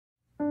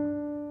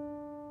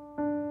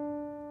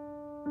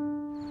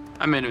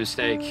I made a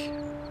mistake.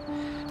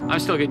 I'm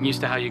still getting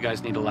used to how you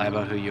guys need to lie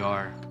about who you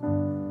are.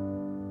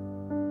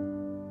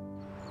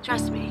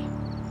 Trust me,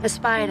 a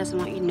spy doesn't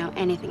want you to know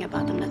anything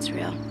about them that's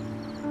real,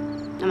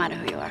 no matter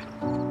who you are.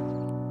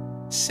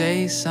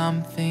 Say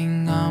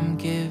something, I'm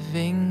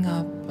giving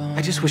up on.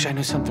 I just wish I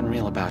knew something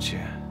real about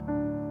you.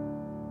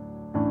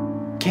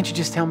 Can't you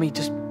just tell me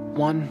just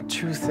one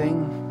true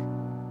thing?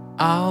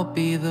 I'll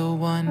be the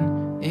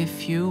one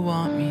if you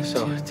want me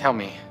So to. tell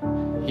me,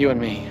 you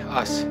and me,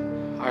 us,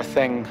 our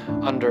thing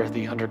under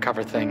the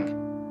undercover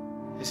thing,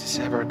 is this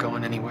ever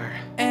going anywhere?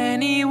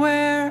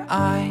 Anywhere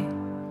I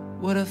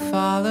would have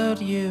followed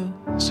you.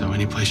 So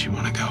any place you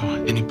want to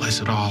go, any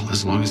place at all,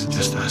 as long as it's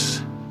just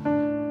us.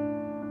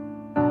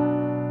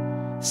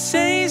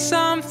 Say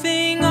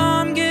something,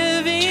 I'm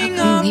giving Chuck,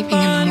 up I'm leaving in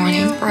the on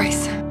morning, you.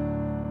 Bryce.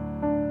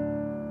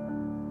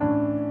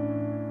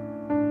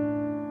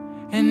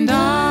 And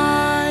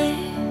I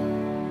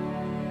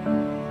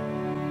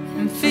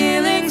am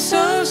feeling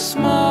so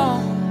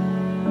small.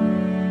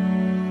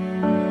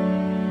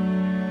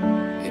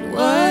 It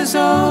was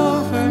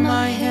over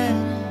my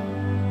head.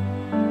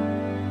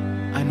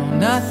 I know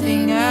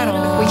nothing at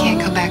all. We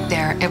can't go back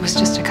there. It was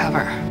just a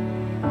cover.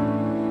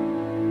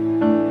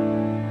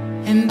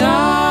 And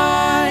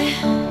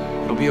I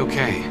It'll be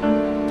okay.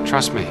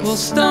 Trust me. will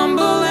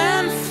stumble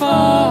and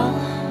fall.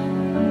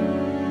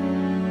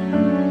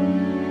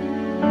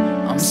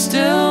 I'm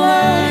still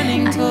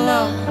learning to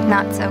love,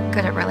 Not so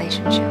good at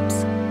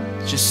relationships.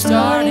 just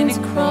starting to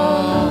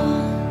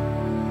crawl.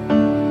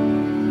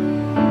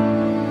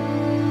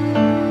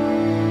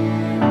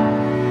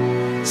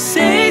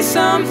 Say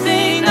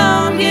something,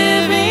 I'm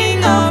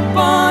giving up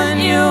on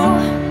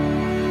you.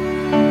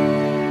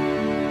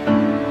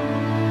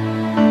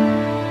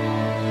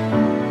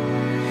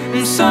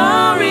 I'm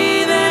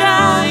sorry that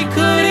I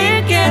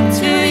couldn't get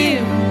to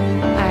you.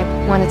 I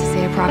wanted to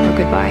say a proper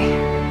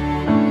goodbye.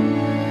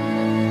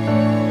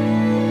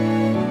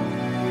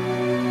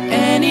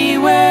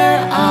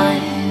 Anywhere I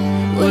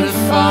would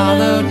have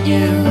followed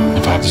you.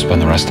 If I have to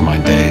spend the rest of my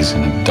days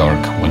in a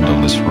dark,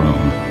 windowless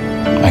room,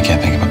 I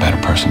can't think of a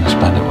better person to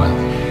spend it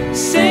with.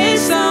 Say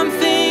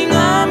something,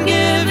 I'm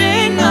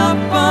giving up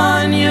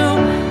on you.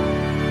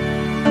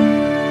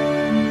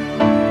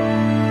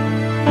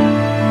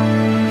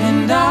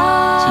 And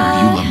Sarah, do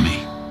you I love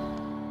me?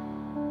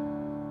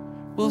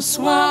 will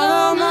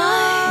swallow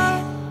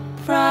my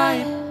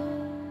pride.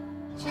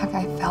 Chuck,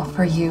 I fell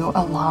for you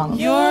a long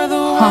You're the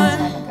time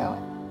one ago.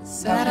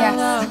 So that I yes,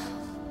 love.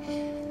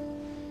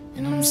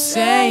 And I'm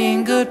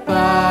saying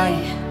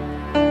goodbye.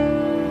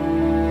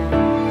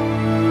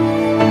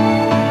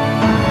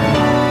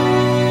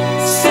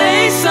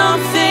 Say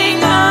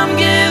something, I'm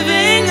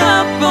giving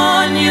up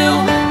on you.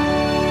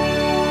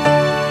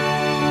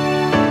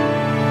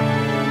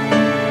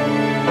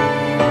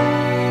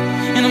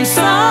 And I'm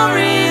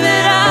sorry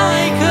that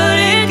I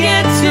couldn't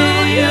get to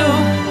you.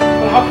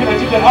 But how can I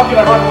do that? How can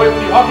I run away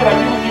with you? How can I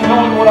be with you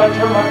knowing what I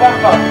turned my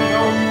back on, you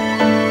know?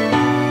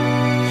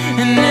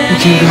 And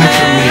then came back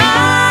for me.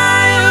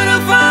 I would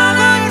have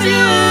followed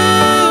you.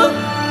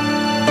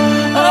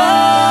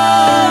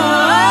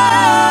 Oh,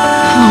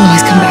 I'll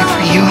always come back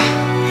for you.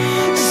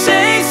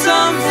 say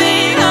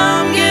something,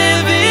 I'm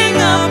giving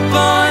up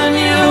on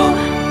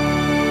you.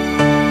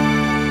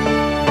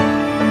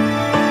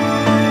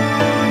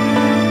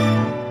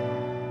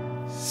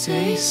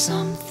 Say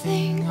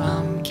something,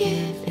 I'm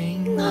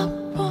giving up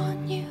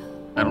on you.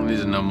 I don't need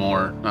to know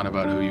more, not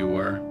about who you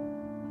were.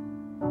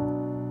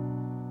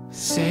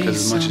 Say Because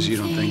as much as you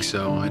don't something. think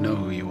so, I know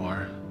who you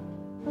are.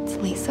 it's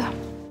Lisa.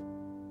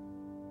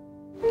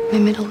 My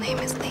middle name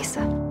is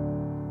Lisa.